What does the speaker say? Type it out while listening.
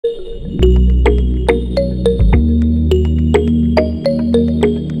Hey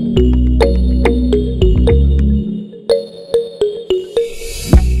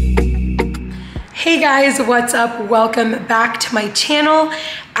guys, what's up? Welcome back to my channel.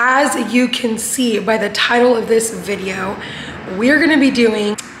 As you can see by the title of this video, we're gonna be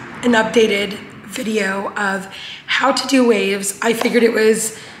doing an updated video of how to do waves. I figured it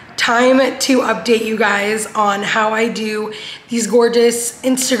was time to update you guys on how I do these gorgeous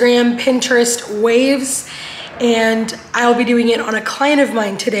Instagram, Pinterest waves, and I'll be doing it on a client of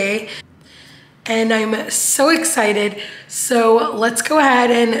mine today. And I'm so excited. So let's go ahead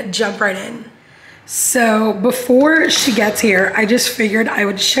and jump right in. So before she gets here, I just figured I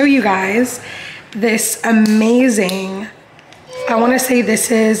would show you guys this amazing, I want to say this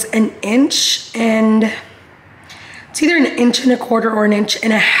is an inch and it's either an inch and a quarter or an inch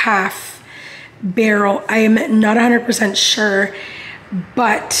and a half barrel. I am not 100% sure,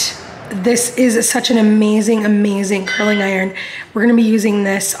 but this is such an amazing, amazing curling iron. We're going to be using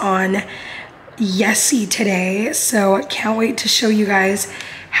this on Yessie today, so I can't wait to show you guys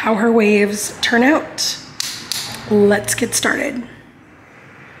how her waves turn out. Let's get started.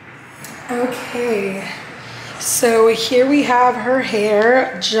 Okay, so here we have her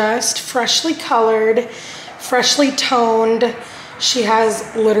hair, just freshly colored, freshly toned. She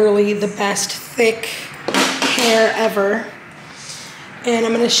has literally the best thick hair ever. And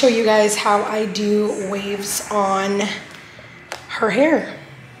I'm gonna show you guys how I do waves on her hair.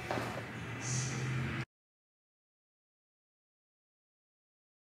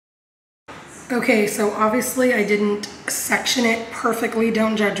 Okay, so obviously I didn't section it perfectly.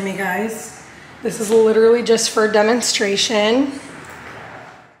 Don't judge me, guys. This is literally just for demonstration.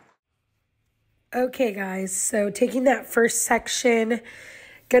 Okay, guys, so taking that first section,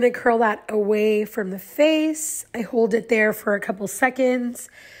 gonna curl that away from the face. I hold it there for a couple seconds,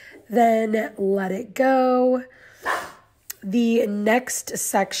 then let it go. The next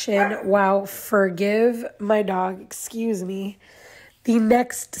section, wow, forgive my dog, excuse me. The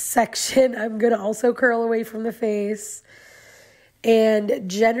next section, I'm going to also curl away from the face. And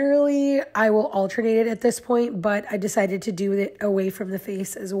generally, I will alternate it at this point, but I decided to do it away from the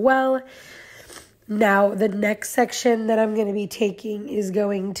face as well. Now, the next section that I'm going to be taking is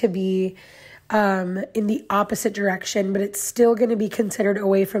going to be in the opposite direction, but it's still going to be considered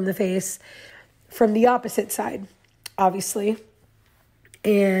away from the face from the opposite side, obviously.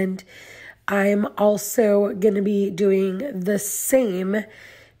 And I'm also going to be doing the same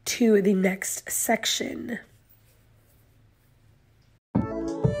to the next section.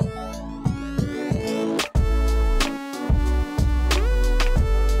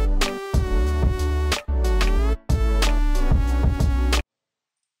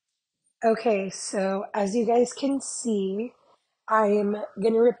 Okay, so as you guys can see, I'm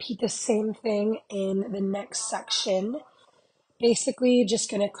going to repeat the same thing in the next section. Basically,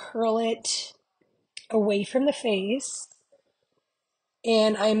 just going to curl it away from the face.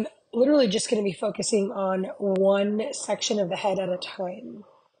 And I'm literally just going to be focusing on one section of the head at a time.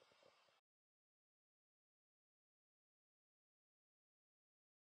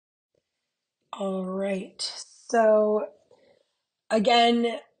 All right, so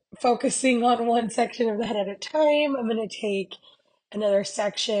again, focusing on one section of the head at a time, I'm going to take another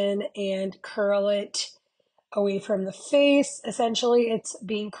section and curl it away from the face. Essentially, it's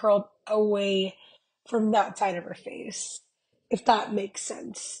being curled away from that side of her face, if that makes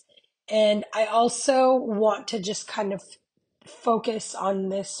sense. And I also want to just kind of focus on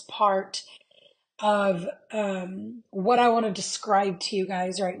this part of what I want to describe to you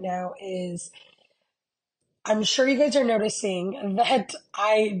guys right now is I'm sure you guys are noticing that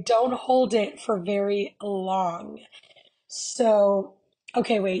I don't hold it for very long. So,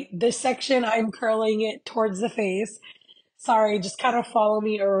 okay, wait, this section I'm curling it towards the face. Sorry, just kind of follow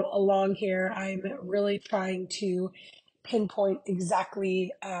me along here. I'm really trying to pinpoint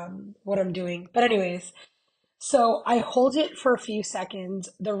exactly what I'm doing. But anyways, so I hold it for a few seconds.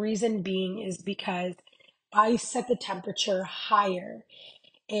 The reason being is because I set the temperature higher.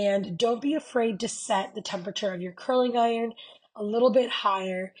 And don't be afraid to set the temperature of your curling iron a little bit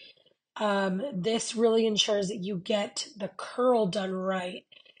higher. This really ensures that you get the curl done right,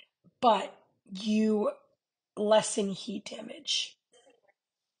 but you lessen heat damage.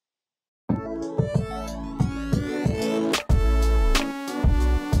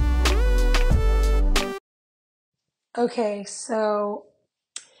 Okay, so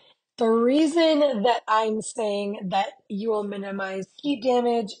the reason that I'm saying that you will minimize heat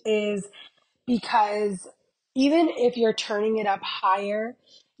damage is because even if you're turning it up higher,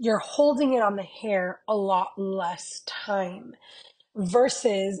 you're holding it on the hair a lot less time.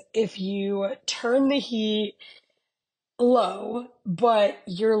 versus if you turn the heat low, but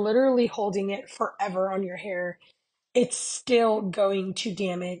you're literally holding it forever on your hair, it's still going to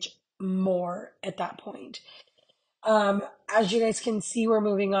damage more at that point. As you guys can see, we're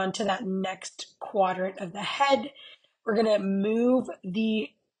moving on to that next quadrant of the head. We're going to move the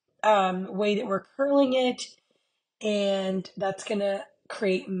way that we're curling it, and that's going to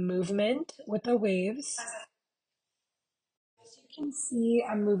create movement with the waves. As you can see,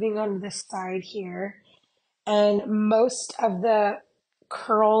 I'm moving on this side here, and most of the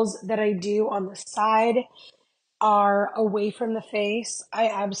curls that I do on the side are away from the face. I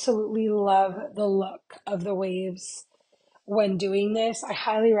absolutely love the look of the waves when doing this. I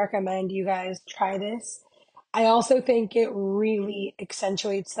highly recommend you guys try this. I also think it really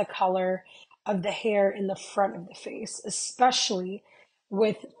accentuates the color of the hair in the front of the face, especially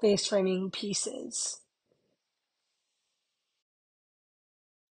with face framing pieces.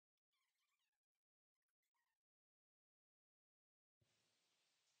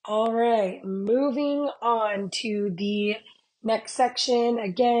 All right, moving on to the next section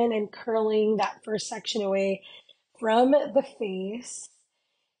again and curling that first section away from the face.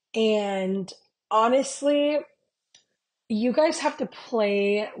 And honestly, you guys have to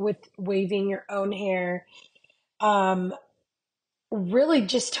play with waving your own hair, um, really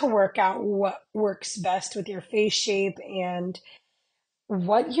just to work out what works best with your face shape and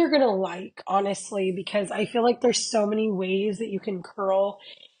what you're gonna like, honestly, because I feel like there's so many ways that you can curl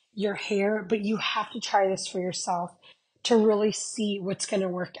your hair, but you have to try this for yourself to really see what's gonna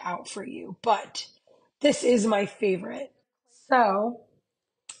work out for you. But this is my favorite. So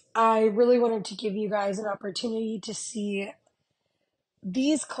I really wanted to give you guys an opportunity to see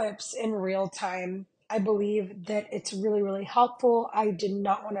these clips in real time. I believe that it's really, really helpful. I did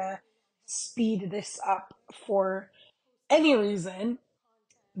not want to speed this up for any reason.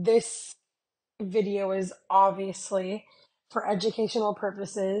 This video is obviously for educational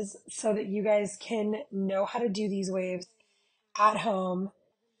purposes so that you guys can know how to do these waves at home.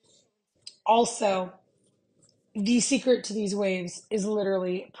 Also, the secret to these waves is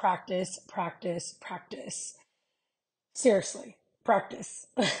literally practice, practice, practice. Seriously, practice.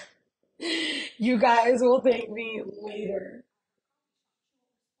 You guys will thank me later.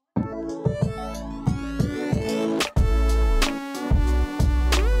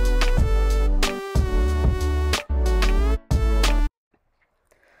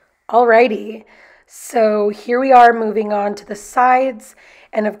 Alrighty, so here we are moving on to the sides.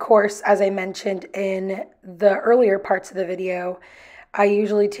 And of course, as I mentioned in the earlier parts of the video, I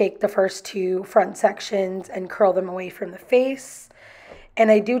usually take the first two front sections and curl them away from the face.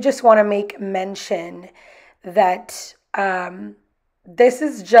 And I do just want to make mention that this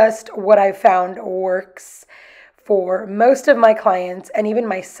is just what I found works for most of my clients and even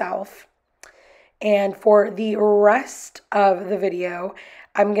myself. And for the rest of the video,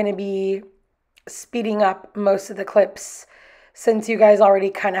 I'm going to be speeding up most of the clips since you guys already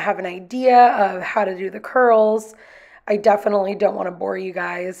kind of have an idea of how to do the curls. I definitely don't want to bore you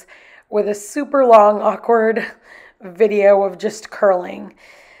guys with a super long, awkward video of just curling.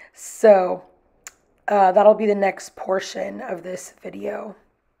 So that'll be the next portion of this video.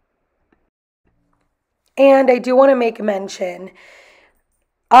 And I do want to make mention,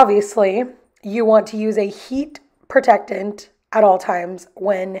 obviously, you want to use a heat protectant at all times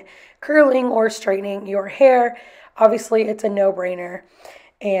when curling or straightening your hair. Obviously, it's a no-brainer,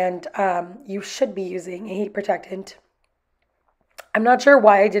 and you should be using a heat protectant. I'm not sure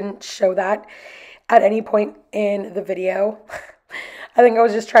why I didn't show that at any point in the video. I think I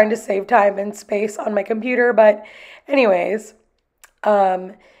was just trying to save time and space on my computer, but anyways,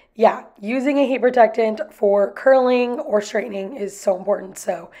 yeah, using a heat protectant for curling or straightening is so important,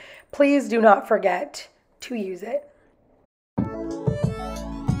 so please do not forget to use it.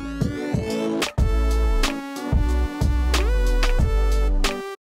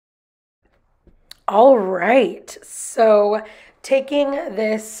 All right, so taking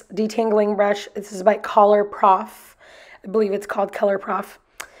this detangling brush, this is by Color Prof. I believe it's called Color Prof.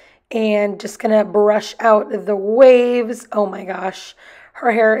 And just gonna brush out the waves. Oh my gosh,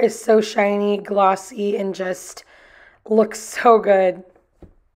 her hair is so shiny, glossy, and just looks so good.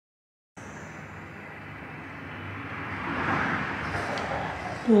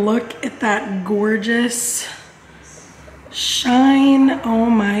 Look at that gorgeous shine. Oh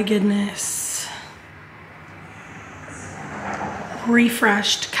my goodness.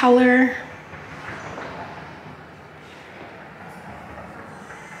 Refreshed color.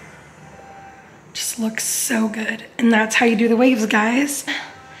 Just looks so good. And that's how you do the waves, guys.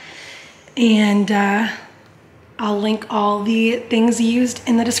 And I'll link all the things used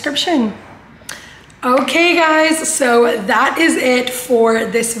in the description. Okay guys, so that is it for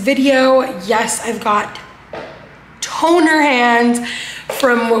this video. Yes, I've got toner hands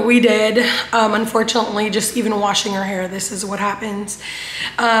from what we did. Unfortunately, just even washing her hair, this is what happens.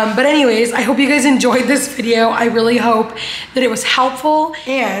 But anyways, I hope you guys enjoyed this video. I really hope that it was helpful,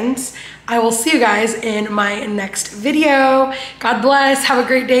 and I will see you guys in my next video. God bless. Have a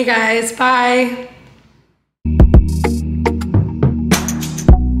great day, guys. Bye.